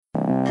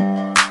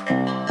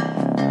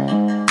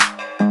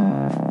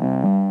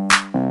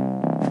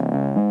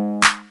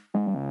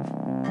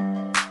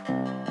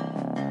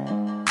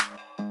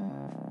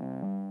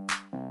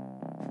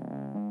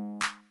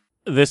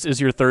This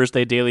is your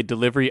Thursday Daily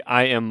Delivery.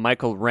 I am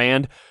Michael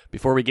Rand.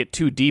 Before we get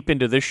too deep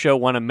into this show, I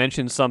want to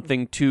mention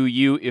something to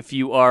you. If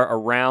you are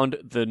around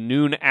the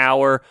noon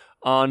hour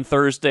on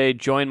Thursday,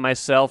 join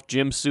myself,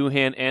 Jim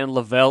Suhan, and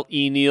Lavelle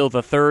E. Neal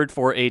III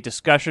for a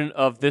discussion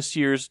of this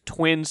year's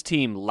Twins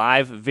team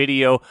live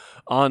video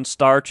on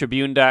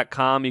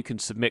StarTribune.com. You can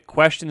submit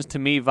questions to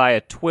me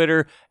via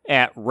Twitter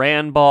at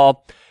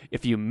Randball.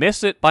 If you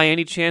miss it by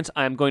any chance,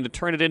 I'm going to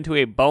turn it into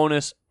a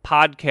bonus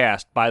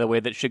podcast, by the way,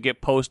 that should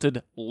get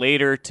posted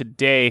later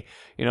today,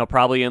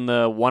 probably in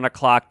the 1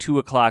 o'clock, 2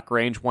 o'clock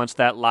range once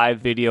that live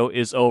video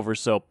is over.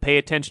 So pay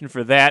attention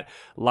for that.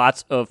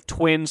 Lots of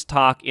Twins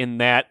talk in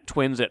that.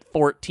 Twins at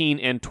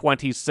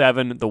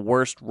 14-27, the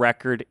worst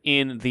record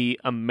in the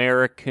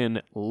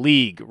American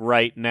League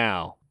right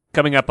now.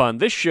 Coming up on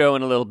this show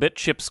in a little bit,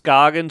 Chip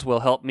Scoggins will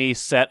help me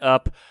set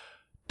up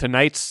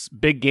tonight's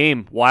big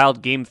game,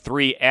 Wild Game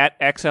 3 at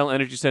XL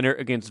Energy Center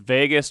against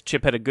Vegas.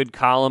 Chip had a good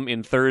column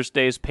in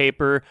Thursday's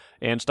paper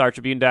and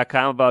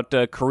StarTribune.com about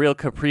Kirill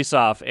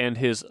Kaprizov and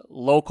his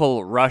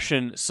local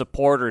Russian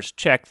supporters.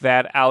 Check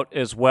that out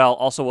as well.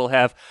 Also, we'll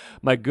have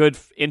my good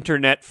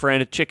internet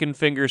friend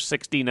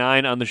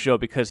Chickenfinger69 on the show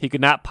because he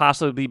could not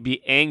possibly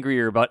be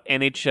angrier about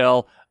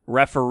NHL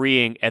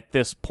refereeing at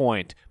this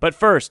point. But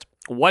first,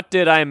 what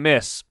did I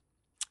miss?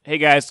 Hey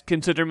guys,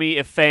 consider me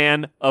a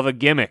fan of a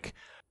gimmick.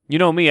 You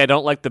know me, I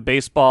don't like the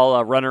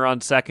baseball runner on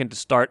second to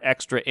start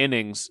extra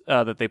innings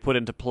that they put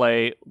into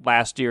play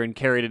last year and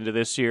carried into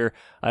this year.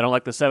 I don't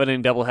like the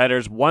 7-inning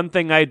doubleheaders. One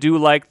thing I do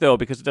like, though,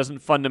 because it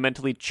doesn't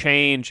fundamentally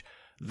change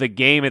the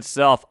game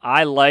itself,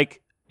 I love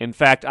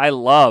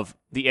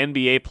the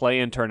NBA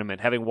play-in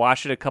tournament. Having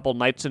watched it a couple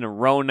nights in a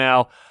row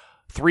now,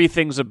 3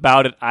 things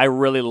about it I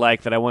really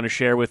like that I want to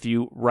share with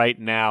you right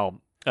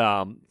now.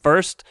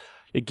 First,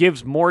 it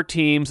gives more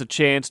teams a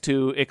chance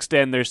to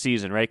extend their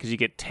season, right? Because you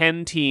get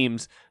 10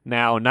 teams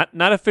now,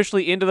 not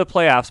officially into the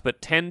playoffs,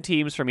 but 10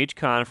 teams from each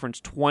conference,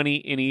 20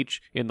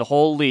 in the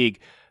whole league,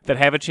 that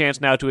have a chance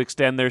now to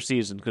extend their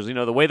season. Because,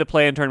 the way the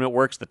play-in tournament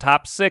works, the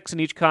top 6 in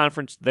each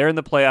conference, they're in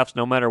the playoffs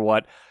no matter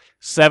what.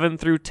 7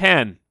 through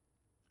 10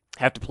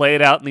 have to play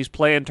it out in these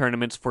play-in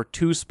tournaments for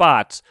 2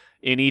 spots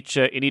in each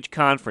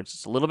conference.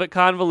 It's a little bit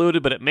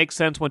convoluted, but it makes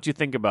sense once you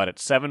think about it.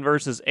 7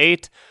 versus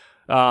 8.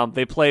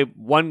 They play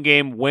 1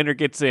 game, winner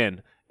gets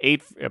in.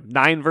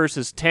 9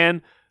 versus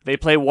 10, they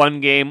play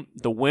 1 game.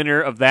 The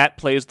winner of that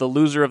plays the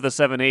loser of the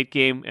 7-8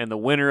 game, and the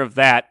winner of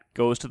that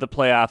goes to the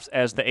playoffs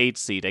as the 8th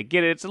seed. I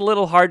get it. It's a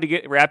little hard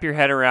to wrap your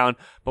head around,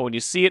 but when you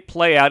see it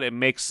play out, it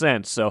makes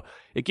sense. So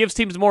it gives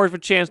teams more of a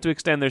chance to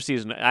extend their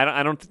season.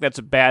 I don't think that's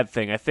a bad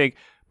thing. I think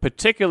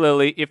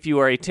particularly if you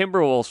are a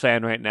Timberwolves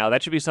fan right now,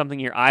 that should be something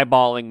you're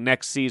eyeballing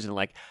next season.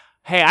 Like,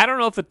 hey, I don't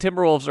know if the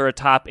Timberwolves are a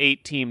top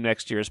 8 team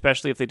next year,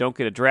 especially if they don't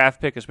get a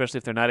draft pick, especially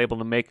if they're not able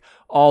to make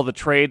all the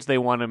trades they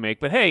want to make.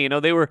 But hey,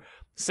 they were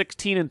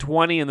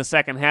 16-20 in the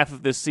second half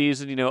of this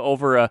season,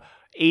 over a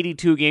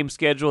 82-game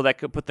schedule that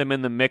could put them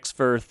in the mix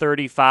for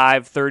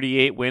 35,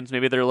 38 wins.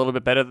 Maybe they're a little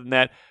bit better than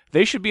that.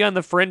 They should be on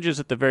the fringes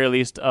at the very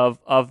least of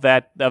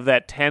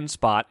that 10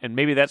 spot, and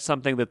maybe that's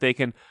something that they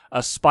can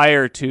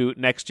aspire to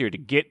next year to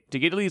get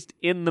at least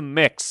in the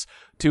mix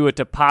to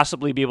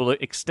possibly be able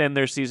to extend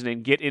their season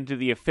and get into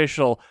the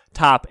official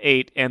top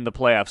 8 and the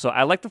playoffs. So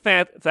I like the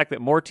fact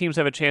that more teams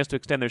have a chance to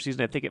extend their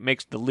season. I think it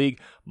makes the league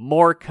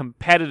more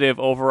competitive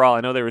overall.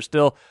 I know there were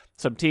still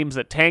some teams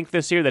that tank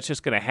this year. That's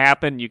just going to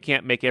happen. You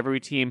can't make every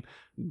team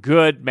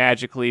good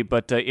magically,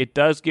 but it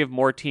does give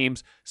more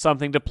teams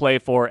something to play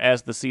for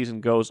as the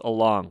season goes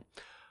along.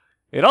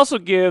 It also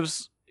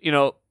gives,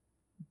 the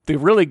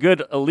really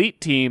good elite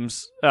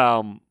teams,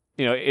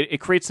 it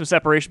creates some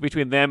separation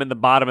between them and the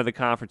bottom of the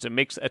conference. It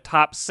makes a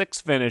top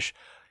 6 finish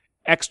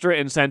extra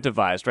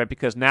incentivized, right?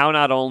 Because now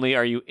not only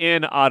are you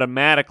in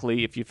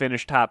automatically if you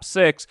finish top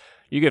 6,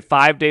 you get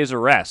 5 days of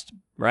rest,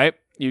 right?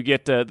 You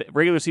get the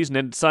regular season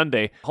ended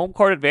Sunday. Home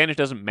court advantage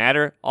doesn't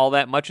matter all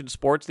that much in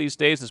sports these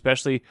days,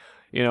 especially,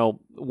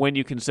 when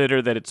you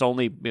consider that it's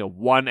only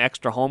 1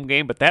 extra home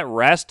game. But that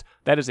rest,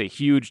 that is a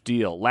huge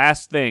deal.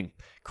 Last thing,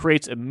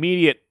 creates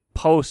immediate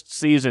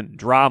postseason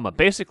drama.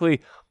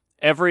 Basically,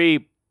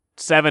 every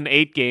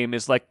 7-8 game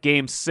is like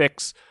game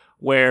 6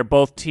 where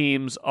both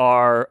teams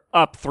are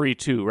up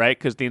 3-2, right?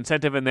 Because the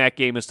incentive in that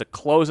game is to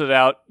close it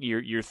out.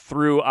 You're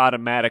through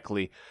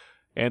automatically.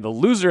 And the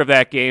loser of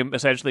that game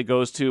essentially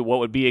goes to what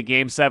would be a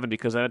Game 7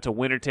 because then it's a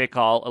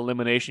winner-take-all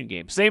elimination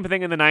game. Same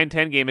thing in the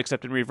 9-10 game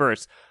except in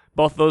reverse.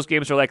 Both of those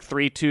games are like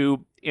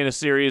 3-2 in a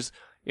series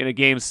in a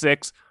Game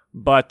 6,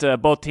 but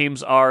both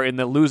teams are in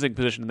the losing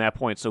position at that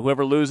point. So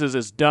whoever loses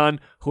is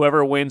done.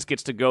 Whoever wins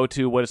gets to go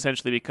to what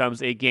essentially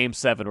becomes a Game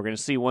 7. We're going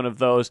to see one of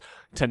those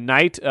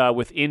tonight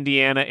with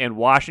Indiana and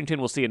Washington.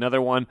 We'll see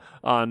another one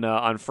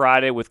on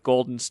Friday with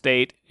Golden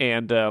State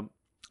and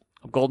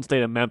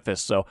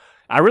Memphis. So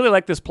I really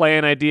like this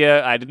play-in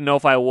idea. I didn't know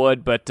if I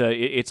would, but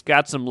it's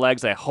got some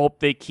legs. I hope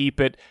they keep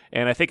it,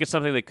 and I think it's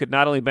something that could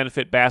not only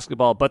benefit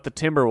basketball, but the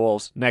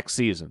Timberwolves next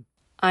season.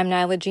 I'm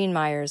Nyla Jean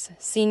Myers,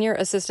 Senior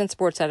Assistant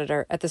Sports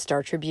Editor at the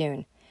Star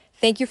Tribune.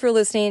 Thank you for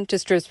listening to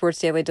Strip Sports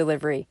Daily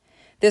Delivery.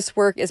 This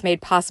work is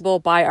made possible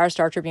by our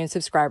Star Tribune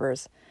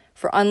subscribers.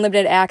 For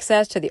unlimited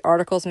access to the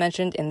articles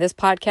mentioned in this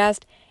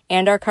podcast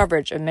and our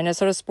coverage of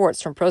Minnesota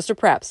sports from pros to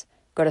preps,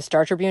 go to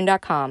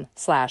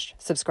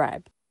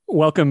startribune.com/subscribe.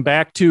 Welcome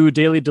back to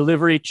Daily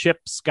Delivery.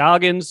 Chip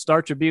Scoggins,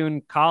 Star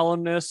Tribune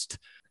columnist,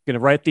 going to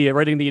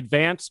writing the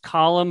advanced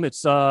column.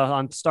 It's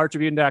on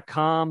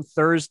startribune.com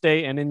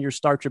Thursday and in your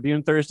Star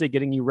Tribune Thursday,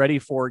 getting you ready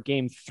for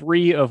Game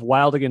 3 of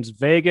Wild against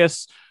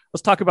Vegas.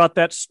 Let's talk about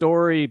that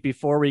story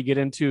before we get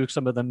into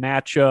some of the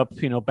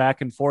matchup, back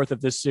and forth of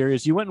this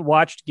series. You went and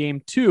watched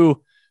Game 2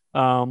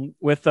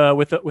 with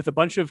a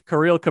bunch of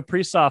Kirill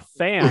Kaprizov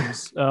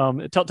fans. Tell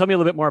me a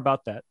little bit more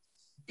about that.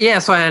 Yeah,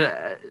 so I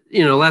had,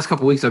 the last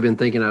couple of weeks I've been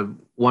thinking of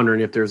wondering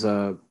if there's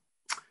a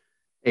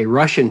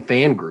Russian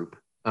fan group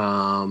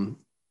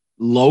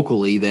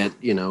locally that,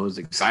 is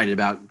excited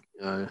about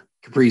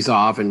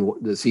Kaprizov and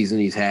the season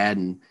he's had.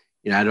 And,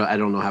 I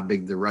don't know how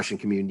big the Russian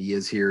community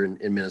is here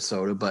in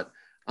Minnesota, but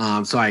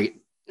so I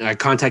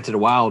contacted the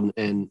Wild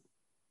and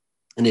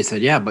they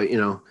said, yeah, but,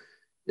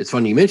 it's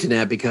funny you mentioned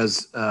that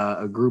because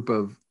a group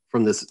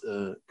from this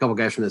couple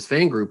guys from this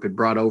fan group had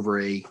brought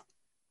over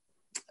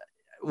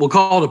we'll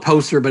call it a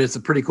poster, but it's a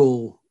pretty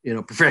cool,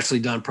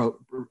 professionally done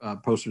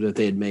poster that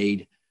they had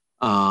made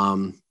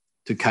to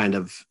kind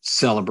of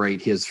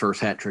celebrate his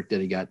first hat trick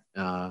that he got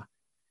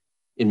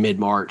in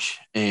mid-March.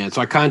 And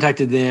so I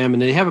contacted them,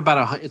 and they have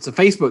it's a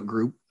Facebook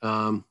group.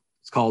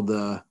 It's called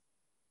the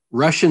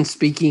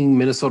Russian-speaking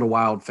Minnesota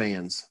Wild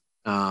fans.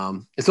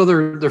 And so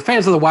they're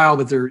fans of the Wild,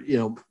 but they're,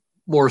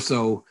 more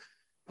so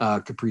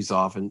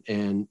Kaprizov.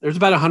 And there's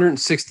about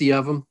 160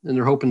 of them, and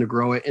they're hoping to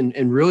grow it.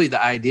 And really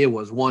the idea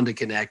was, one, to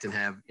connect and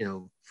have,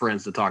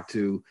 friends to talk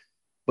to,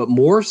 but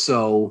more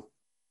so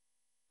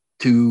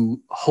to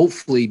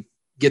hopefully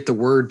get the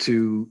word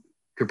to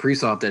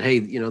Kaprizov that, hey,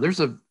 there's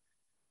a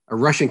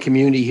Russian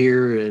community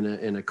here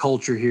and a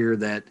culture here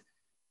that,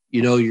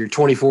 you're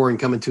 24 and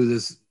coming to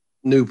this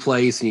new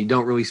place and you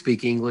don't really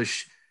speak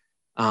English.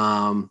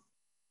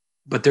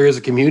 But there is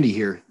a community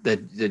here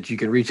that you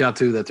can reach out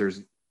to, that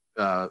there's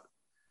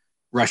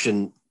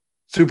Russian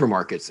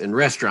supermarkets and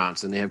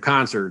restaurants, and they have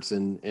concerts,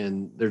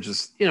 and they're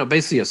just,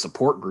 basically a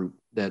support group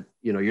that,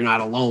 you're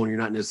not alone. You're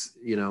not in this,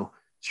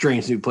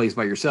 strange new place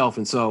by yourself.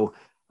 And so,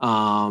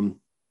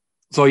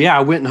 yeah,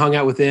 I went and hung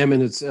out with them,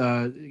 and it's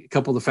a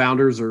couple of the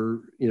founders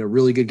are,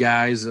 really good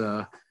guys.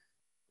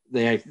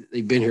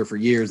 They've been here for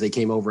years. They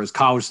came over as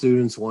college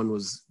students. One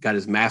got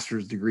his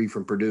master's degree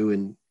from Purdue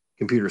in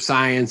computer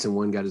science, and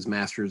one got his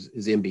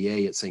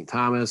MBA at St.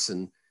 Thomas.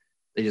 And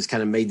they just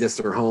kind of made this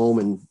their home.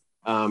 And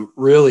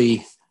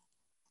really,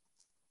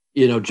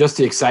 just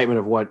the excitement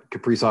of what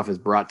Kaprizov has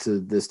brought to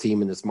this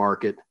team in this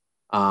market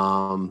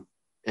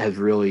has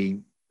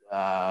really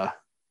kind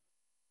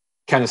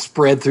of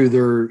spread through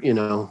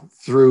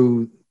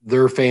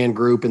their fan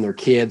group, and their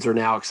kids are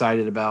now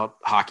excited about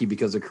hockey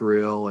because of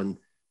Kirill. And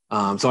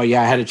so,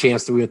 yeah, I had a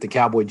chance we went to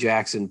Cowboy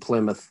Jacks in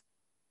Plymouth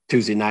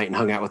Tuesday night and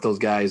hung out with those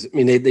guys. I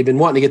mean, they've been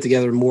wanting to get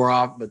together more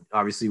often, but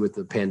obviously with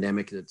the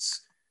pandemic,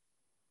 it's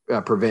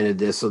prevented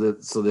this. So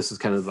this is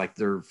kind of like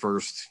their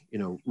first,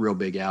 real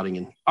big outing.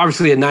 And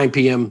obviously at 9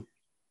 p.m.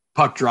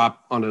 puck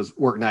drop on a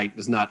work night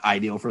is not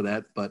ideal for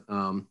that, but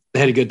they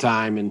had a good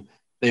time, and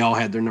they all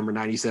had their number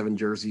 97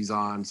 jerseys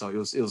on. So it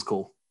was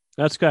cool.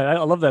 That's good.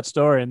 I love that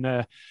story.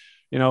 And,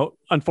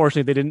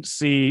 unfortunately they didn't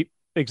see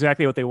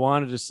exactly what they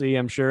wanted to see,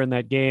 I'm sure, in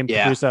that game.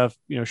 Yeah. Kaprizov,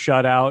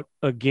 shut out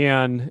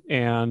again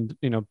and,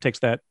 takes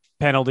that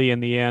penalty in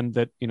the end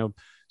that,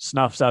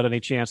 snuffs out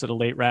any chance at a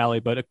late rally,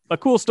 but a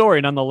cool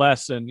story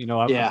nonetheless. And,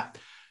 yeah,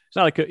 it's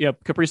not like,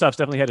 Kaprizov's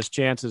definitely had his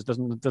chances.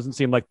 Doesn't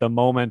seem like the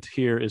moment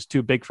here is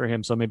too big for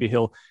him. So maybe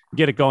he'll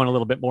get it going a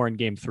little bit more in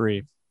Game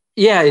 3.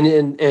 Yeah.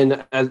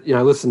 And as,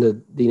 I listened to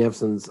Dean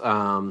Evson's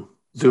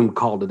Zoom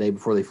call today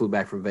before they flew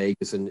back from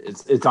Vegas. And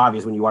it's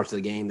obvious when you watch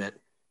the game that,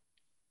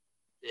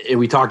 and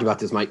we talked about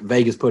this, Mike,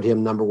 Vegas put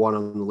him number one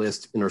on the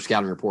list in their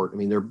scouting report. I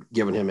mean, they're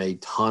giving him a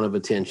ton of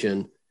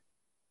attention,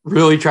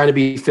 really trying to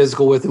be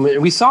physical with him.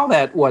 And we saw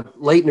that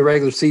late in the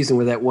regular season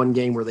with that one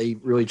game where they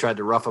really tried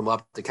to rough him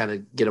up to kind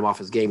of get him off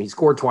his game. He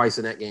scored twice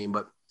in that game,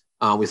 but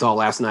we saw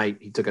last night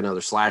he took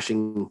another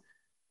slashing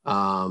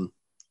or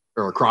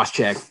a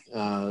cross-check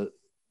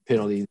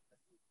penalty,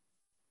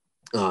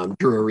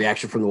 drew a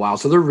reaction from the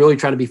Wild. So they're really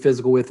trying to be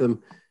physical with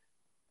him.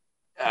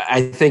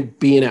 I think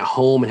being at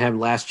home and having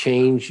last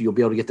change, you'll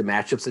be able to get the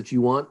matchups that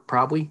you want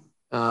probably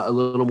a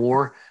little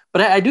more.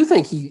 But I do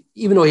think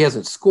even though he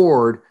hasn't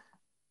scored,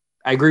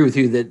 I agree with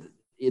you that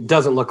it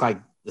doesn't look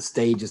like the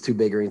stage is too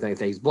big or anything like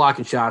that. He's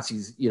blocking shots.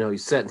 He's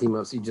setting team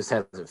ups. He just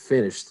hasn't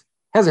finished.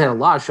 Hasn't had a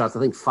lot of shots. I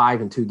think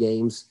 5 in 2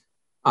 games.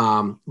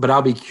 But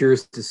I'll be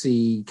curious to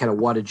see kind of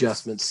what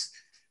adjustments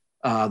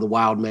the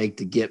Wild make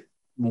to get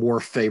more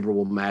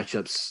favorable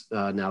matchups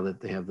now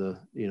that they have the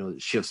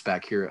shifts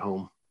back here at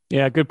home.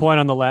 Yeah, good point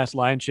on the last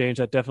line change.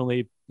 That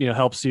definitely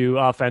helps you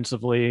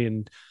offensively,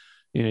 and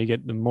you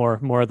get more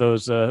of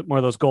those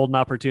golden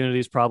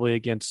opportunities probably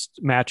against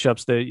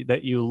matchups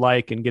that you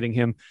like, and getting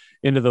him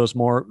into those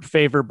more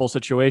favorable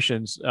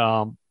situations.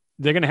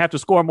 They're going to have to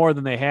score more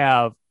than they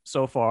have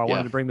so far. I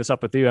wanted to bring this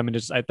up with you. I mean,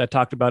 I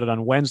talked about it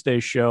on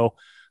Wednesday's show,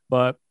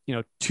 but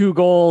 2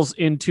 goals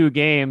in 2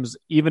 games,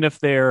 even if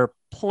they're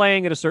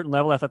playing at a certain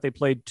level, I thought they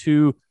played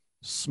 2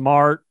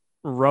 smart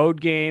road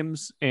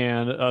games,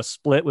 and a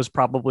split was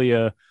probably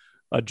a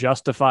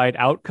justified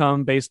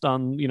outcome based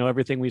on,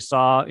 everything we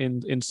saw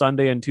in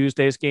Sunday and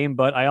Tuesday's game.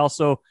 But I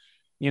also,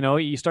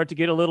 you start to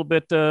get a little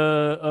bit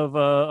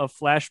of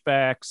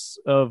flashbacks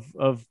of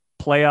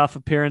playoff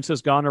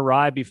appearances gone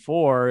awry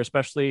before,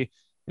 especially,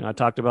 I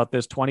talked about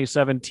this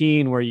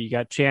 2017 where you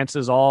got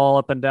chances all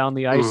up and down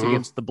the ice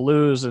against the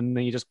Blues, and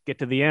then you just get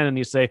to the end and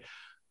you say,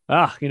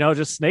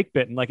 just snake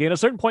bitten. Like at a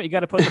certain point, you got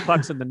to put the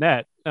pucks in the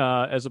net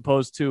as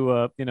opposed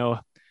to,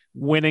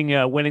 winning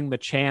the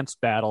chance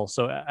battle.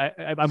 So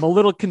I'm a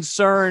little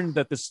concerned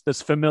that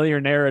this familiar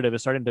narrative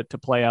is starting to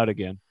play out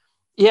again.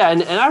 Yeah,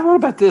 and I wrote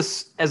about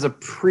this as a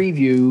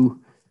preview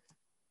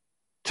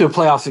to a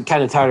playoffs that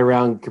kind of tied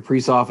around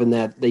Kaprizov, in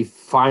that they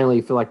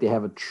finally feel like they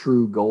have a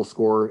true goal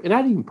scorer. And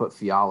I'd even put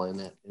Fiala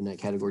in that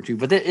category too.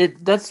 But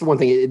that's the one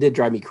thing. It did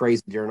drive me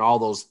crazy during all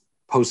those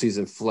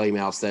postseason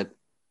flameouts that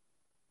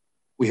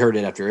we heard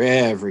it after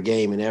every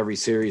game and every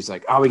series.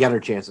 Like, we got our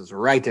chances. We're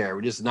right there.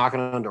 We're just knocking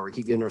on the door. We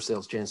keep getting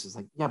ourselves chances.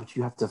 Like, yeah, but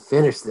you have to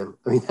finish them.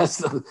 I mean, that's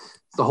the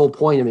whole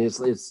point. I mean,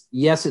 it's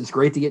yes, it's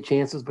great to get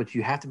chances, but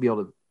you have to be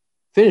able to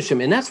finish them.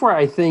 And that's where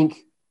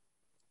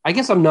I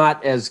guess I'm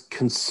not as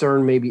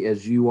concerned maybe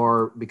as you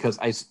are, because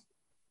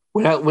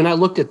when I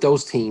looked at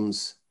those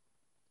teams,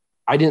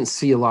 I didn't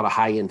see a lot of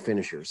high-end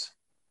finishers.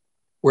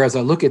 Whereas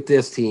I look at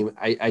this team,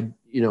 I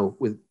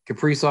with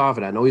Kaprizov,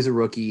 and I know he's a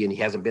rookie and he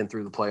hasn't been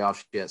through the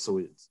playoffs yet,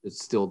 so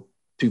it's still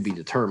to be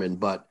determined.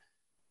 But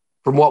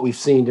from what we've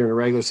seen during the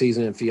regular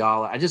season in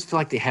Fiala, I just feel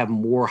like they have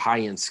more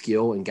high-end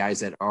skill and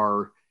guys that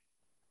are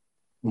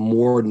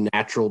more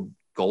natural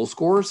goal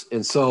scorers.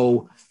 And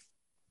so,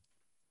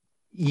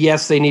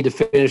 yes, they need to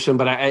finish them,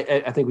 but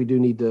I think we do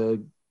need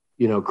to,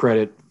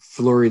 credit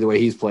Fleury. The way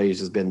he's played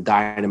has been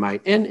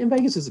dynamite. And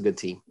Vegas is a good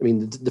team. I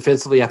mean,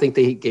 defensively, I think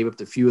they gave up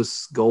the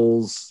fewest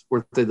goals.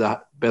 Weren't they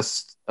the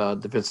best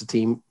defensive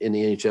team in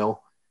the NHL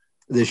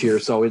this year?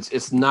 So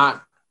it's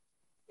not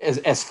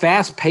as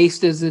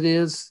fast-paced as it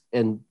is,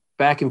 and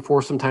back and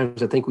forth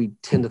sometimes. I think we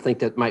tend to think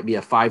that might be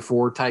a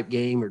 5-4 type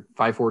game or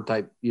 5-4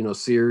 type,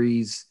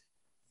 series,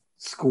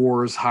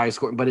 scores, high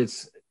score. But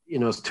it's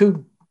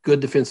 2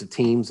 good defensive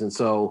teams, and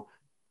so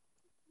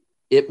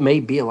it may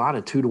be a lot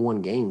of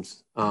 2-1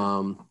 games.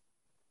 And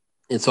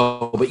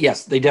so, but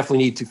yes, they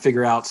definitely need to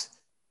figure out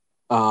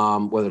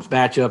whether it's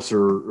matchups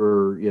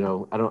or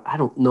I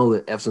don't know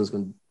that Efson's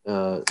going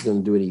to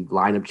do any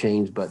lineup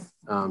change, but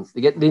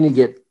they need to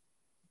get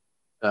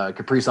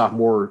Kaprizov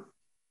more,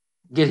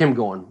 get him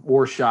going,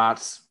 more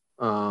shots,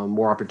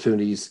 more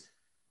opportunities,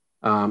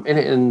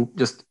 and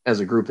just as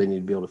a group, they need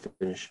to be able to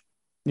finish.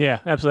 Yeah,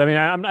 absolutely.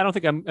 I mean, I don't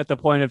think I'm at the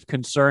point of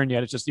concern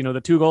yet. It's just,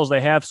 the 2 goals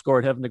they have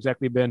scored haven't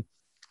exactly been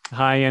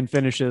high-end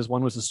finishes.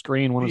 One was a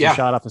screen, one was a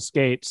shot off a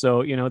skate.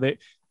 So, they,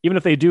 even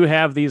if they do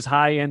have these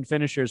high-end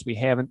finishers, we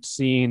haven't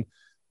seen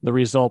the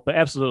result. But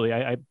absolutely,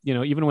 I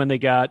even when they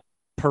got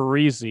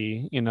Parise,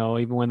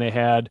 even when they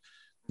had,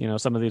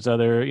 some of these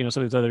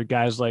other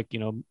guys like,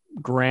 Granlund,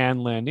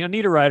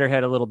 Niederreiter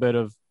had a little bit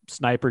of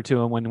sniper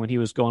to him when he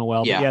was going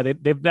well. Yeah.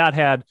 But they've not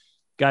had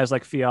guys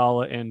like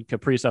Fiala and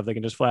Kaprizov. They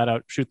can just flat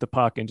out shoot the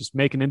puck and just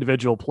make an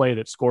individual play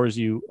that scores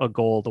you a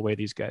goal the way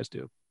these guys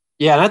do.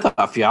 Yeah, and I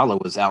thought Fiala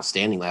was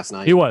outstanding last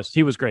night. He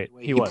was great.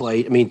 He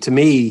played. I mean, to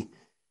me,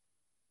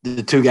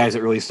 the 2 guys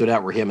that really stood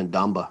out were him and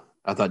Dumba.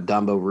 I thought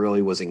Dumba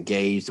really was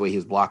engaged the way he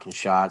was blocking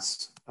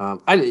shots.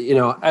 I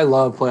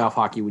love playoff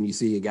hockey when you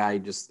see a guy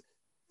just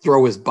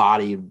throw his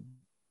body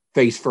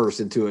face first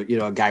into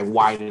a guy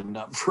widening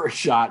up for a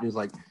shot. And it's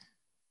like,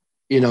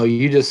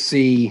 you just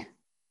see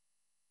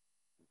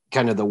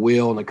kind of the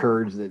will and the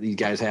courage that these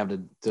guys have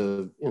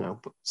to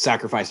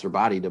sacrifice their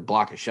body to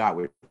block a shot,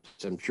 which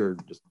I'm sure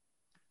just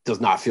does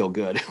not feel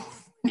good.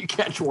 You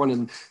catch one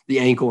in the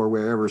ankle or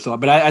wherever. So,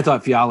 but I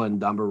thought Fiala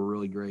and Dumba were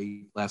really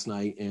great last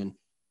night. And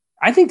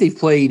I think they've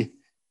played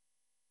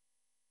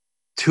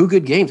 2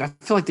 good games. I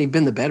feel like they've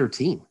been the better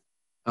team.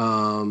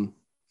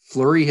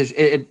 Fleury has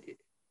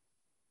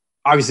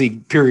obviously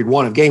period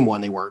 1 of game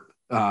 1, they weren't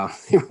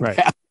right.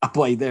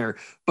 Played there,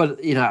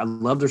 but I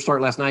love their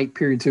start last night.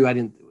 Period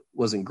 2,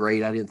 wasn't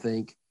great. I didn't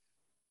think.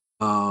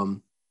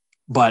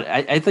 But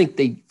I think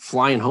they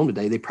flying home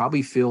today, they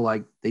probably feel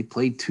like they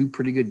played 2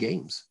 pretty good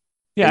games.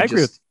 Yeah, I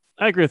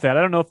agree with that.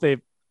 I don't know if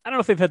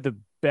they've had the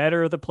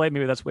better of the play.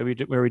 Maybe that's where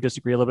we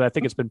disagree a little bit. I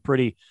think it's been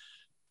pretty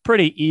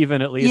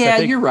even at least. Yeah,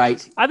 you're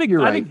right. I think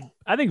you're right.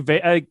 I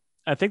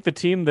think the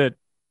team that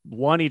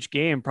won each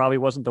game probably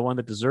wasn't the one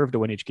that deserved to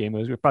win each game.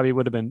 It probably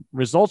would have been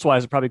results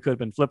wise. It probably could have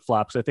been flip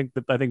flops. I think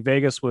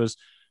Vegas was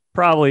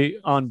probably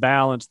on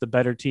balance the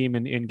better team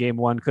in game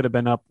 1. Could have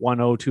been up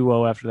 1-0,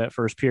 2-0 after that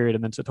first period,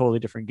 and then it's a totally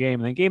different game.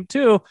 And then game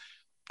 2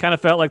 kind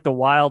of felt like the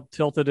Wild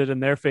tilted it in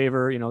their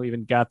favor,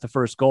 even got the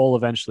first goal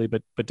eventually,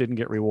 but didn't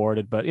get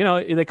rewarded. But,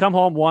 they come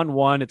home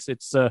 1-1.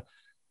 It's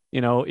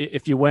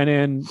if you went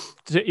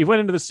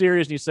into the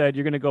series and you said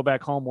you're going to go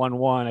back home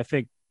 1-1, I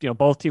think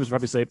both teams would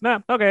probably say, nah,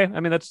 okay. I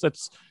mean,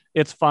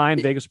 it's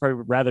fine. Vegas would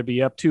probably rather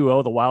be up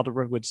 2-0. The Wild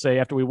would say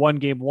after we won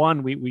game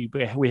one,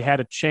 we had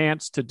a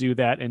chance to do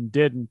that and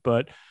didn't,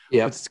 but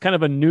it's kind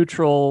of a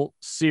neutral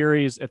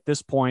series at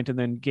this point. And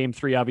then game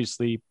three,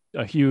 obviously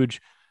a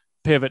huge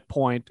pivot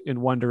point in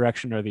one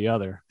direction or the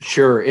other.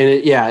 Sure.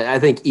 And I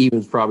think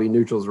even's probably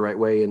neutral's the right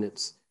way. And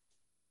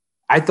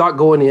I thought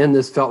going in,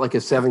 this felt like a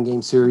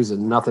 7-game series,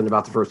 and nothing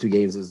about the first 2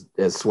 games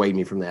has swayed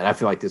me from that. I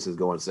feel like this is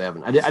going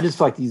 7. I just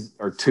feel like these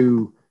are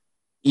 2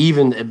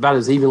 about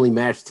as evenly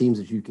matched teams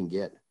as you can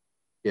get,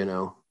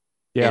 Yeah.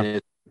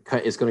 And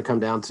it's going to come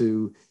down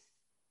to,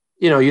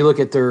 you look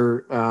at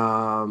their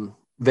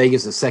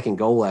Vegas' second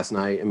goal last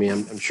night. I mean,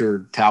 I'm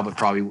sure Talbot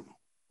probably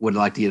would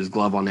like to get his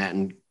glove on that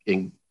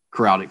and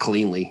corral it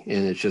cleanly.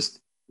 And it's just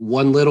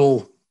one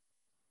little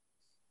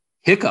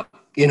hiccup,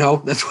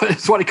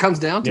 that's what it comes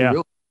down to,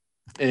 really.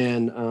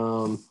 And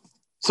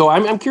so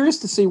I'm curious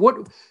to see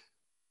what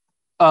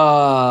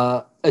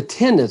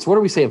attendance. What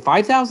are we saying?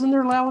 5,000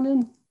 they're allowing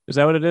in? Is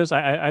that what it is?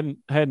 I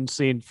hadn't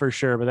seen for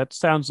sure, but that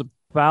sounds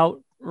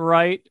about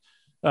right.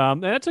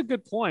 And that's a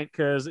good point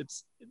because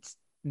it's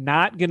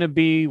not going to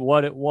be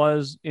what it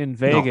was in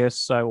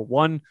Vegas.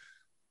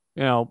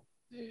 No.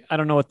 I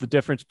don't know what the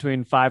difference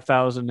between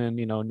 5,000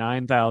 and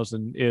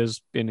 9,000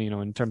 is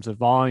in terms of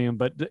volume,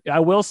 but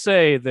I will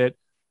say that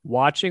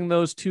watching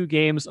those 2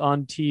 games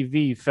on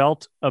TV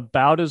felt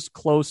about as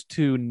close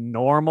to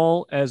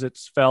normal as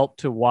it's felt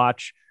to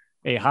watch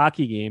a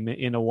hockey game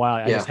in a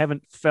while. I just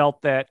haven't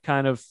felt that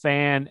kind of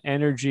fan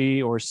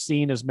energy or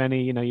seen as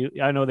many,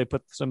 I know they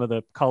put some of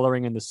the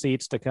coloring in the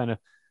seats to kind of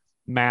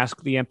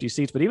mask the empty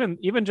seats, but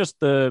even just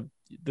the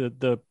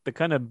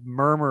kind of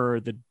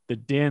murmur, the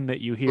din that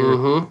you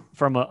hear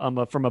from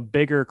a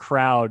bigger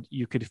crowd,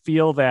 you could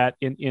feel that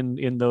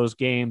in those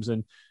games.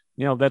 And,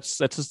 that's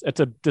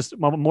a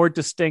more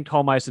distinct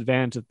home ice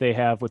advantage that they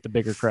have with the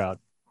bigger crowd.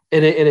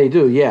 And they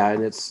do. Yeah.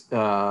 And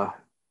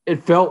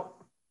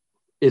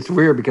it's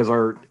weird because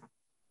our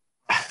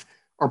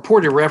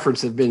point of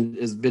reference has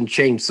been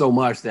changed so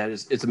much that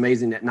it's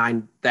amazing that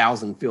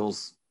 9,000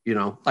 feels,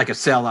 like a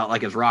sellout,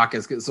 like it's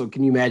Rockets. So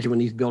can you imagine when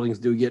these buildings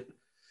do get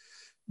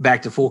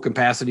back to full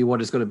capacity,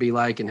 what it's going to be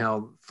like and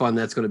how fun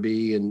that's going to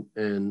be.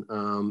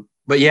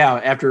 But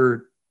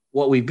after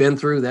what we've been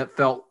through, that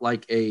felt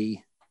like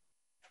a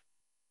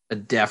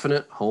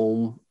definite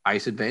home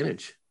ice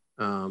advantage.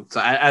 So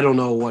I don't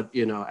know what,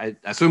 I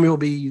assume it'll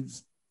be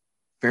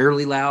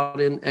fairly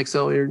loud in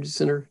XL Energy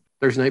Center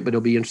Thursday night, but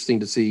it'll be interesting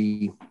to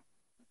see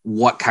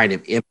what kind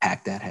of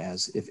impact that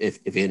has,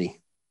 if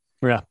any.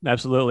 Yeah,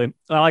 absolutely.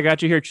 Well, I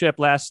got you here, Chip.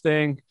 Last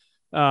thing.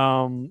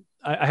 I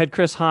had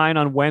Chris Hine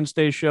on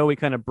Wednesday's show. We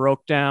kind of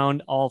broke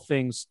down all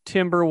things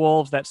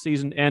Timberwolves. That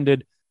season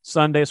ended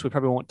Sunday, so we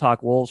probably won't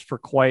talk Wolves for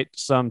quite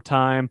some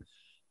time.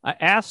 I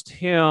asked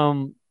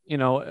him,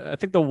 I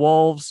think the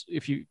Wolves,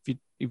 if you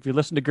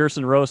listen to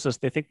Gerson Rosas,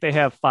 they think they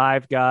have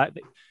 5 guys.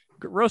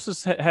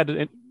 Rosas had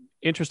an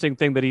interesting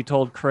thing that he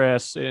told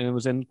Chris, and it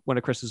was in one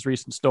of Chris's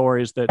recent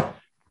stories, that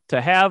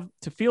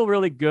to feel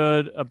really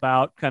good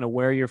about kind of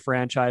where your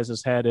franchise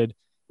is headed,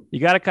 you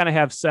got to kind of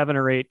have 7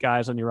 or 8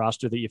 guys on your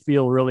roster that you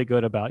feel really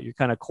good about, your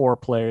kind of core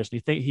players.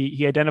 And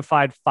he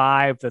identified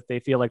 5 that they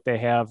feel like they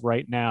have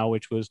right now,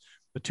 which was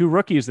the 2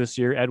 rookies this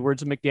year,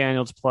 Edwards and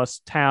McDaniels,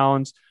 plus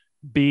Towns,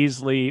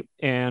 Beasley,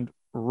 and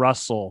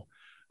Russell.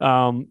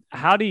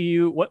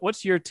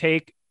 What's your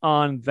take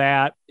on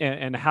that?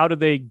 And how do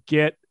they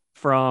get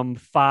from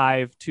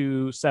 5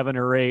 to 7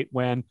 or 8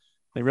 when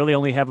they really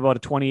only have about a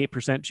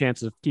 28%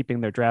 chance of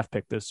keeping their draft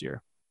pick this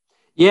year?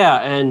 Yeah.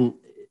 And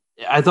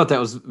I thought that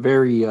was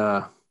very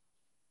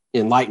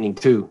enlightening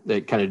too,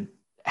 that kind of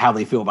how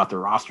they feel about their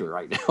roster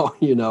right now,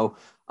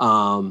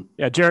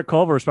 Jarrett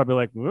Culver is probably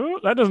like,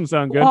 that doesn't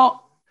sound good.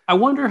 Well, I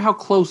wonder how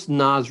close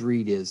Naz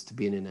Reid is to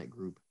being in that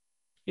group.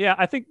 Yeah,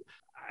 I think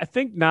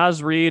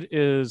Naz Reid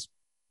is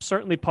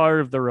certainly part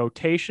of the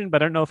rotation,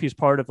 but I don't know if he's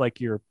part of like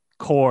your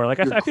core. Like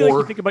I feel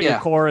like you think about your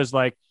core as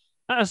like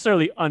not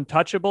necessarily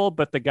untouchable,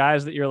 but the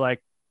guys that you're like,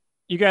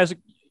 you guys,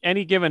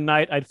 any given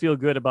night, I'd feel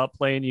good about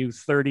playing you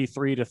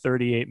 33 to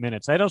 38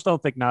 minutes. I just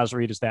don't think Naz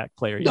Reid is that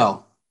player yet.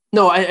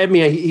 No, I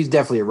mean, he's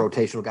definitely a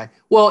rotational guy.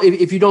 Well,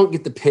 if you don't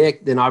get the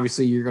pick, then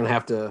obviously you're going to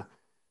have to,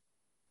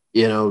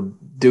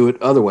 do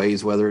it other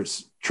ways, whether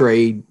it's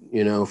trade,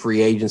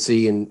 free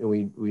agency. And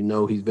we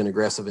know he's been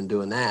aggressive in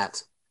doing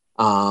that.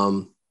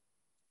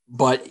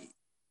 But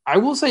I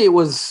will say it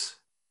was,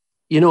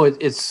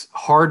 it's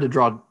hard to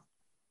draw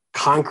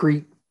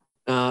concrete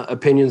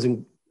opinions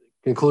and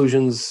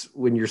conclusions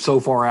when you're so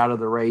far out of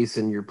the race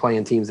and you're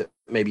playing teams that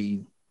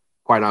maybe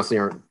quite honestly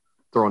aren't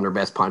throwing their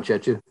best punch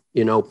at you,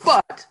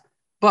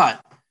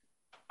 but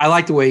I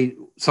like the way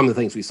some of the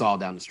things we saw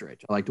down the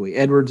stretch. I like the way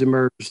Edwards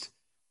emerged.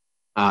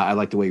 I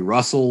like the way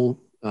Russell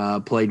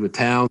played with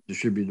Towns,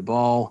 distributed the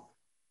ball.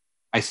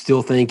 I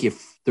still think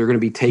if they're going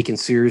to be taken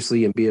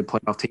seriously and be a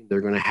playoff team,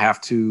 they're going to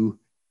have to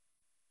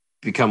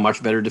become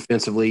much better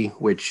defensively,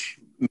 which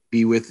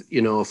be with,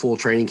 a full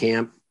training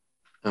camp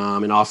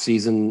and off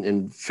season,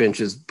 and Finch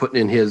is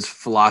putting in his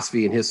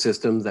philosophy and his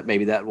systems that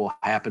maybe that will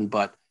happen.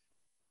 But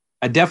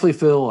I definitely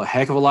feel a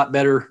heck of a lot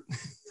better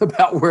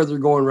about where they're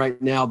going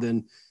right now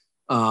than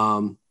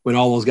when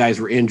all those guys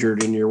were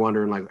injured and you're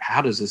wondering, like,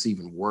 how does this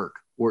even work?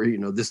 Or,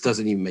 this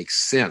doesn't even make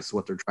sense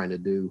what they're trying to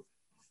do.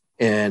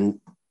 And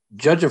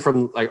judging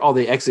from like all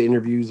the exit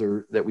interviews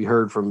that we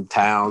heard from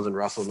Towns and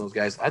Russell and those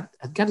guys, I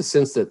got a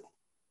sense that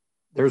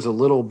there's a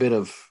little bit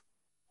of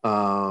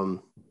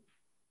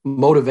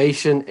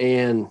motivation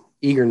and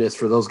eagerness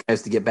for those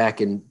guys to get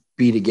back and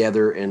be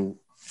together and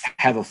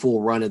have a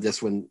full run of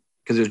this one,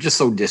 because it was just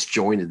so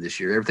disjointed this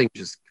year. Everything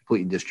was just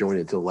completely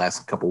disjointed until the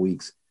last couple of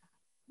weeks,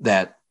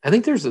 that I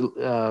think there's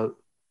some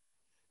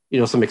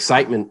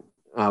excitement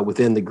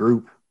within the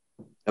group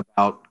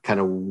about kind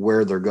of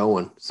where they're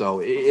going.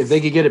 So if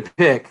they could get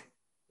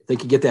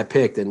that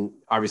pick, then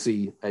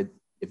obviously if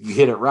you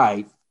hit it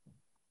right,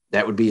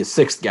 that would be a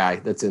sixth guy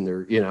that's in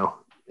their,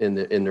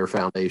 in their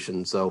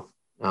foundation. So,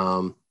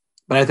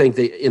 but I think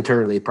they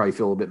internally probably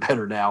feel a little bit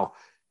better now,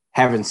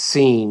 having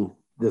seen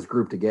this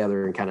group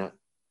together and kind of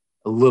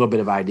a little bit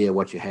of idea of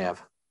what you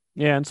have.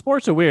 Yeah, and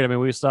sports are weird. I mean,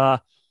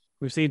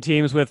 we've seen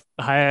teams with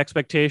high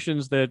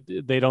expectations that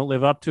they don't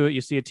live up to it.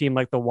 You see a team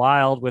like the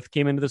Wild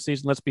came into the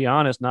season, let's be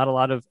honest, not a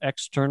lot of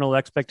external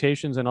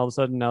expectations, and all of a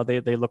sudden now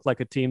they look like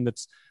a team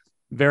that's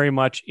very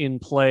much in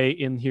play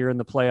in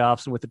the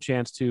playoffs and with a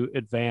chance to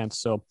advance.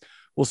 So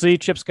we'll see.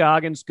 Chip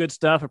Scoggins, good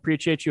stuff.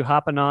 Appreciate you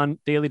hopping on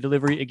Daily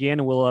Delivery again,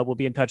 and we'll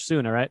be in touch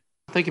soon. All right.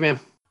 Thank you, man.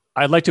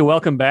 I'd like to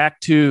welcome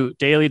back to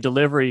Daily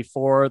Delivery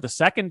for the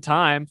second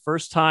time,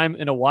 first time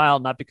in a while,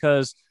 not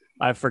because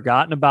I've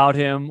forgotten about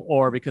him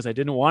or because I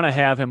didn't want to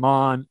have him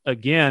on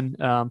again.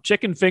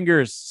 Chicken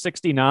Fingers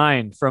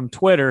 69 from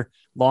Twitter,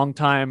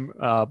 longtime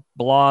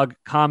blog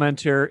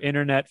commenter,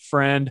 internet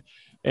friend,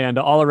 and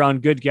all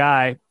around good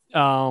guy.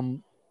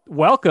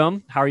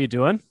 Welcome. How are you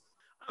doing?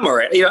 I'm all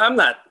right. I'm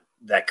not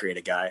that great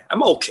a guy.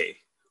 I'm okay.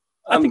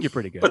 I think you're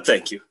pretty good. But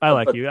thank you. I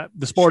like you.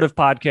 The Sportive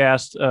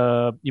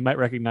Podcast, you might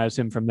recognize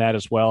him from that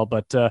as well.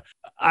 But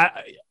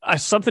I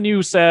something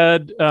you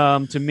said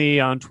to me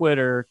on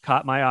Twitter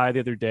caught my eye the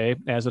other day,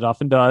 as it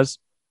often does.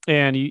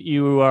 And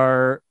you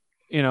are,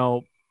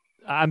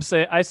 I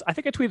think I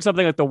tweeted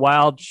something like the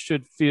Wild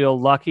should feel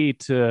lucky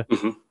to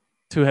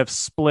have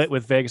split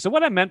with Vegas. So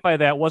what I meant by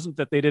that wasn't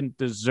that they didn't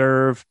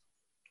deserve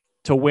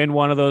to win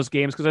one of those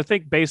games, because I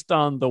think based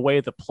on the way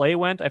the play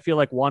went, I feel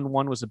like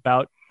 1-1 was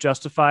about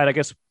justified. I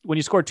guess when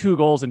you score 2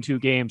 goals in 2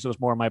 games, it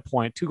was more my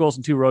point. 2 goals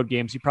in 2 road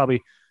games, you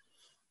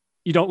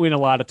don't win a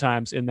lot of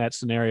times in that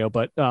scenario.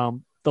 But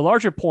the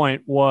larger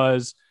point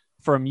was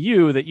from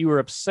you that you were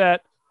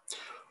upset,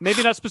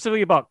 maybe not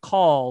specifically about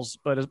calls,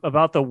 but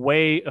about the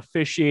way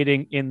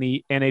officiating in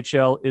the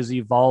NHL is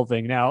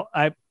evolving. Now,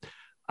 I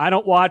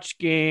don't watch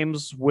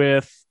games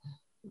with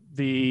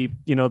the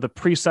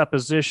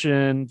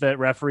presupposition that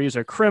referees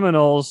are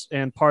criminals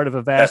and part of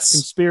a vast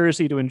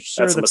conspiracy to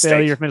ensure the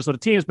failure of Minnesota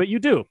teams, but you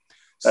do.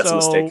 That's a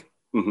mistake.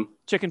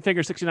 Chicken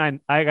Finger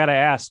 69, I got to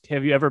ask,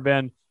 have you ever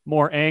been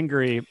more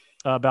angry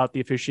about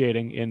the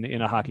officiating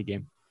in a hockey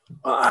game?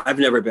 I've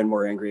never been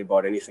more angry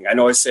about anything. I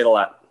know I say it a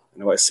lot. I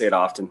know I say it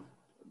often,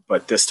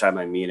 but this time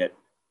I mean it.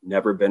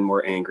 Never been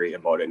more angry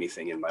about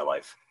anything in my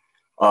life.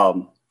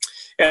 And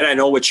I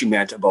know what you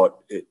meant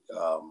about it,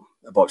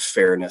 about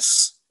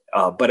fairness.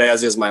 But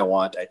as is my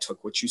want, I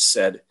took what you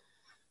said,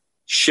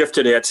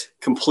 shifted it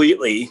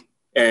completely,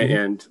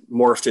 and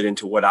morphed it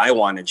into what I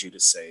wanted you to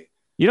say.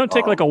 You don't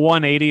take like a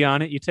 180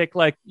 on it. You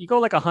go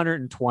like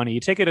 120. You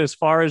take it as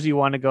far as you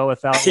want to go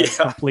without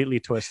completely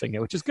twisting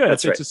it, which is good.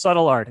 It's a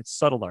subtle art. It's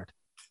subtle art.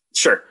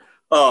 Sure.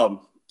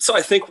 So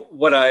I think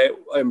what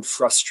I'm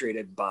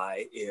frustrated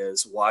by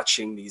is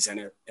watching these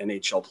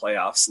NHL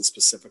playoffs, and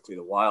specifically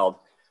the Wild.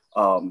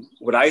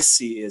 What I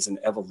see is an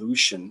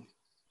evolution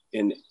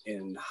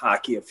in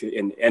hockey,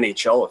 in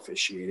NHL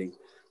officiating,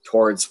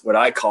 towards what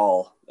I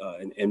call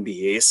an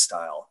NBA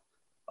style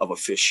of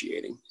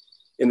officiating,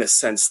 in the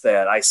sense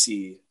that I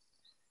see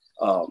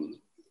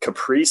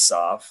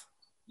Kaprizov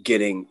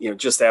getting,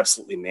 just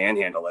absolutely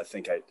manhandled. I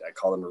think I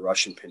call him a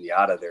Russian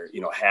pinata. They're,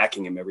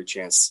 hacking him every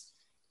chance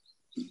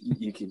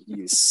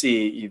you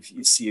see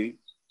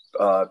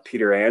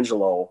Peter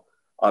Angelo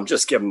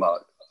just give him a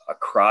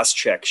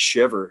cross-check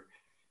shiver.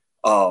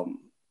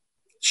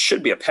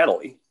 Should be a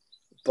penalty.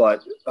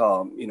 But,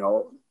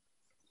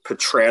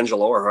 Pietrangelo,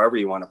 or however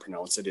you want to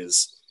pronounce it,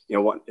 is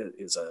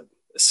a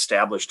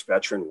established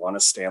veteran, won a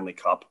Stanley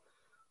Cup,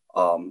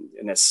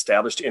 an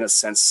established, in a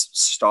sense,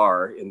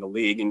 star in the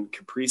league, and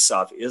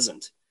Kaprizov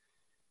isn't.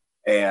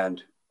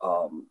 And,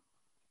 the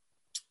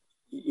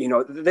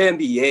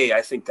NBA,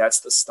 I think that's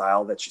the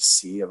style that you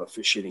see of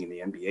officiating in the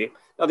NBA.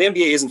 Now, the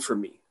NBA isn't for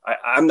me.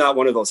 I'm not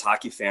one of those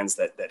hockey fans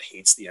that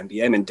hates the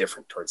NBA. I'm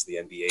indifferent towards the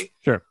NBA.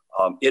 Sure.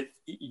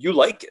 You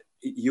like it.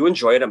 You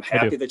enjoy it. I'm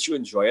happy that you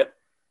enjoy it.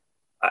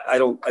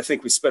 I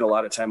think we spend a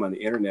lot of time on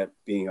the internet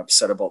being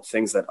upset about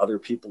things that other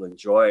people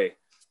enjoy.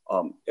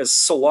 As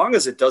so long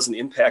as it doesn't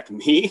impact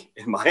me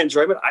and my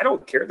enjoyment, I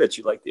don't care that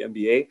you like the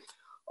NBA.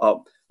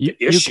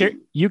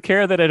 You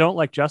care that I don't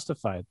like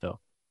Justified, though.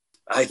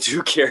 I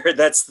do care.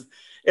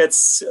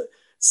 It's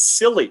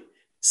silly.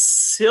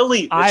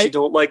 silly that you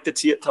don't like the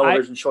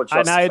television show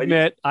Justified.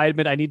 And I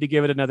admit I need to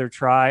give it another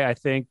try. I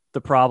think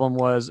the problem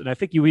was, and I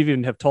think you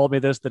even have told me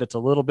this, that it's a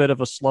little bit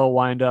of a slow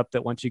wind up,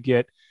 that once you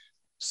get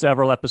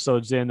several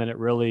episodes in, then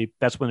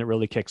that's when it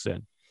really kicks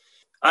in.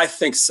 I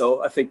think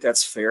so. I think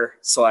that's fair.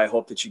 So I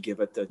hope that you give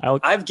it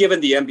I've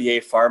given the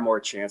NBA far more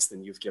chance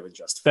than you've given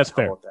Justified. That's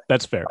fair.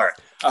 That's fair. All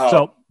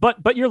right.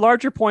 But your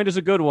larger point is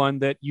a good one,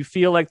 that you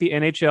feel like the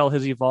NHL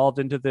has evolved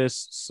into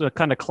this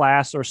kind of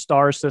class or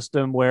star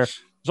system where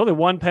there's only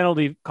one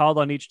penalty called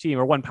on each team,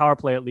 or one power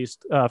play at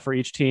least for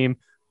each team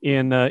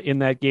in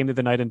that game of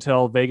the night,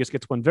 until Vegas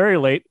gets one very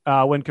late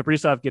when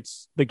Kaprizov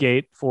gets the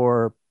gate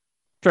for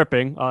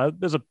tripping.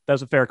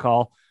 That's a fair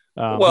call.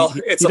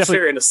 It's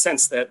fair in a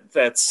sense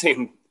that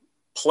same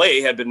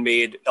play had been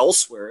made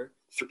elsewhere,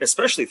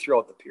 especially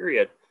throughout the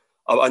period.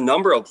 A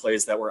number of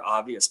plays that were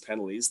obvious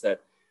penalties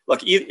that,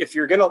 look, if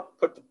you're going to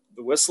put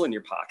the whistle in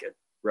your pocket,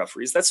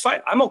 referees, that's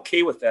fine. I'm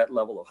okay with that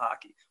level of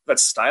hockey, that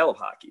style of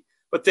hockey.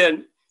 But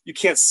then you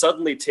can't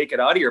suddenly take it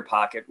out of your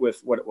pocket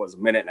with what it was, a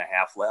minute and a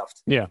half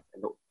left. Yeah.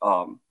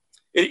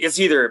 It's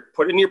either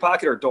put it in your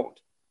pocket or don't.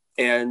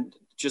 And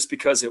just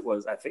because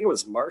I think it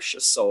was Marcia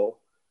So,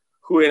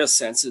 who in a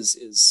sense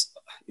is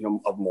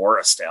a more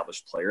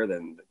established player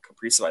than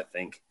Kaprizov, I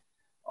think.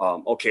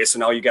 Okay, so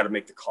now you got to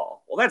make the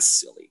call. Well, that's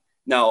silly.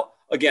 Now,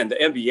 again, the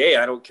NBA,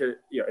 I don't care.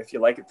 If you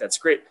like it, that's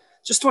great.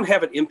 Just don't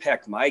have it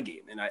impact my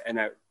game, and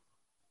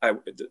I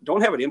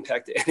don't have it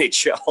impact the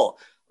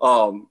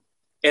NHL.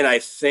 And I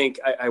think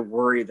I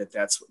worry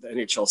that's what the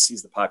NHL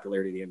sees the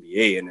popularity of the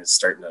NBA and is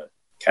starting to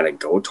kind of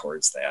go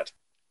towards that.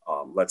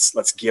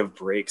 Let's give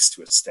breaks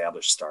to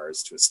established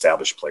stars, to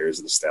established players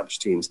and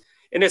established teams.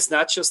 And it's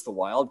not just the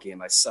Wild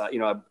game. I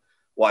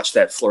watched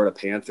that Florida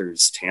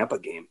Panthers Tampa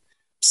game.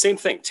 Same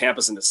thing.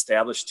 Tampa's an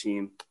established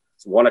team.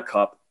 It's won a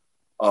cup.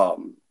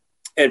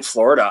 And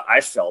Florida,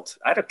 I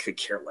could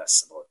care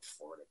less about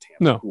Florida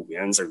Tampa, who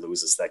wins or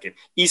loses that game.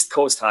 East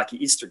Coast hockey,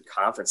 Eastern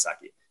Conference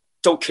hockey,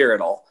 don't care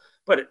at all.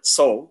 But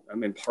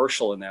I'm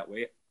impartial in that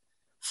way.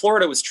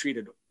 Florida was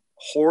treated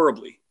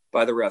horribly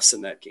by the refs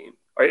in that game,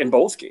 or in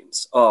both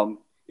games.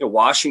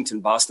 Washington,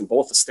 Boston,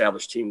 both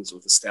established teams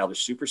with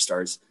established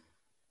superstars.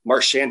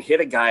 Marchand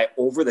hit a guy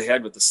over the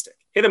head with the stick,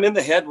 hit him in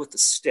the head with the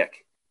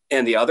stick.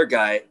 And the other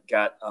guy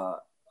got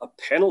a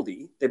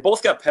penalty. They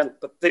both got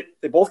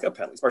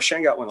penalties.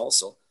 Marchand got one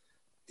also.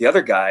 The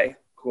other guy,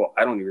 who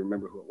I don't even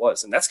remember who it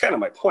was. And that's kind of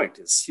my point,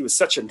 is he was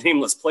such a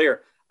nameless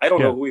player. I don't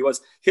know who he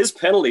was. His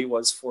penalty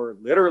was for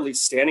literally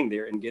standing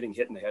there and getting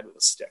hit in the head with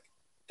a stick.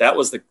 That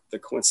was the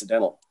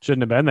coincidental.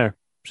 Shouldn't have been there.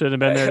 To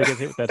get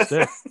hit with that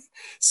stick.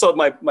 So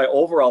my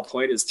overall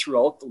point is,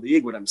 throughout the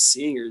league, what I'm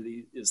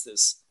seeing is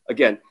this,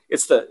 again,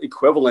 it's the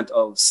equivalent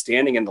of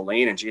standing in the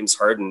lane and James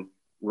Harden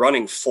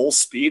running full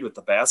speed with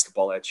the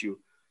basketball at you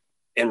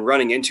and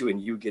running into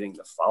and you getting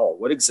the foul.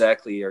 What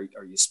exactly are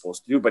you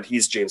supposed to do? But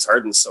he's James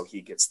Harden, so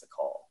he gets the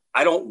call.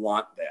 I don't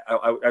want that.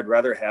 I'd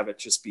rather have it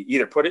just be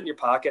either put it in your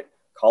pocket,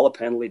 call a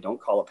penalty, don't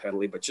call a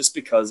penalty. But just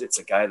because it's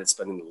a guy that's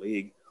been in the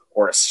league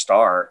or a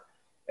star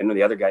and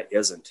the other guy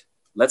isn't,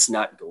 let's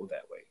not go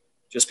that way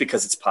just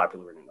because it's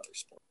popular in another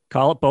sport.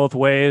 Call it both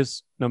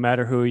ways, no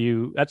matter who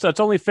you. That's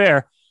only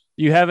fair.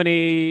 Do you have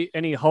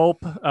any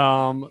hope?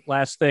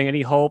 Last thing,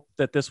 any hope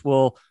that this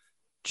will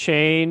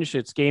change?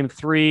 It's Game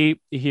 3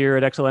 here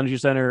at Xcel Energy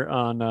Center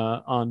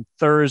on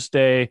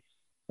Thursday.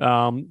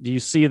 Do you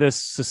see this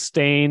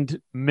sustained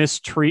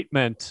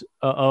mistreatment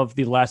of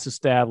the less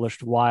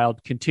established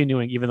Wild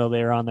continuing, even though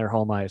they are on their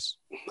home ice?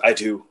 I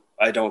do.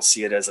 I don't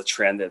see it as a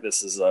trend that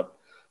this is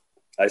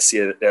I see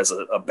it as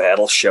a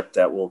battleship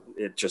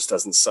it just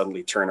doesn't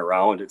suddenly turn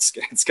around. It's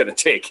going to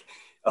take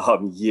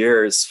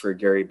years for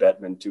Gary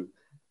Bettman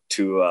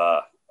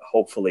to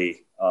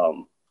hopefully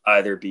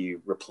either be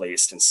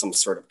replaced in some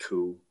sort of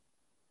coup.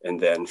 And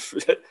then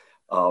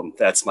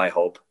that's my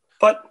hope.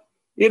 But,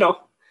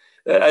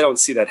 I don't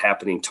see that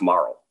happening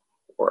tomorrow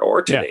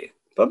or today.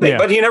 Yeah.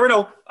 But you never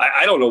know.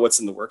 I don't know what's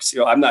in the works.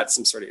 I'm not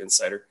some sort of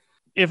insider.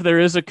 If there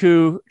is a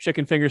coup,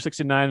 Chicken Finger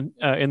 69,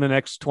 in the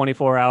next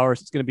 24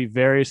 hours, it's going to be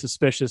very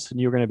suspicious, and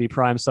you're going to be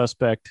prime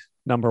suspect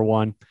number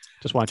one.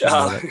 Just want you to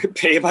know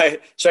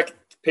that.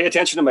 Pay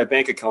attention to my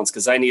bank accounts,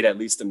 because I need at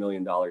least $1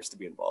 million to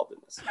be involved in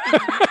this.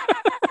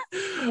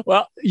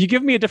 Well, you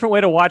give me a different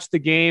way to watch the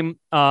game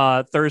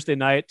Thursday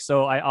night,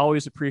 so I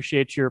always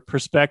appreciate your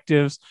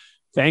perspectives.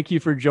 Thank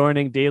you for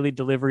joining Daily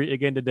Delivery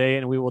again today,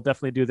 and we will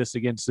definitely do this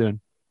again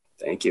soon.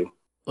 Thank you.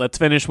 Let's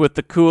finish with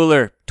the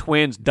cooler.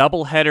 Twins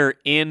doubleheader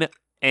in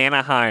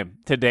Anaheim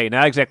today.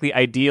 Not exactly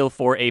ideal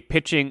for a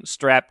pitching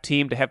strapped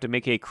team to have to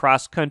make a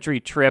cross-country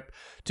trip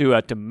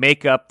to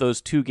make up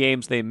those 2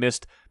 games they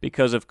missed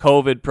because of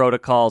COVID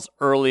protocols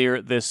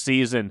earlier this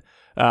season.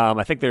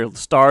 I think their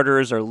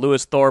starters are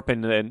Lewis Thorpe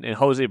and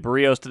Jose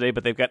Barrios today,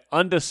 but they've got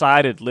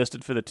undecided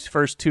listed for the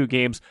first 2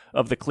 games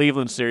of the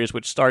Cleveland series,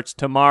 which starts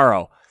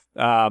tomorrow.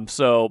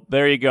 So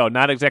there you go.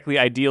 Not exactly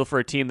ideal for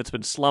a team that's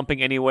been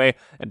slumping anyway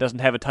and doesn't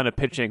have a ton of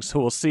pitching. So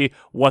we'll see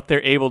what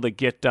they're able to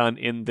get done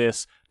in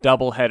this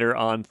doubleheader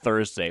on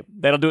Thursday.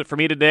 That'll do it for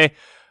me today.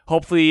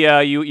 Hopefully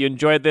you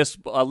enjoyed this.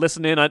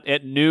 Listen in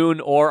at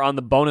noon or on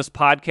the bonus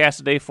podcast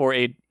today for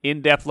a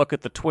in-depth look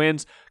at the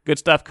Twins. Good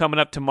stuff coming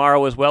up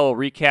tomorrow as well.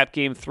 We'll recap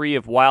Game 3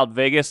 of Wild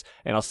Vegas,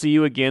 and I'll see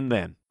you again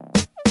then.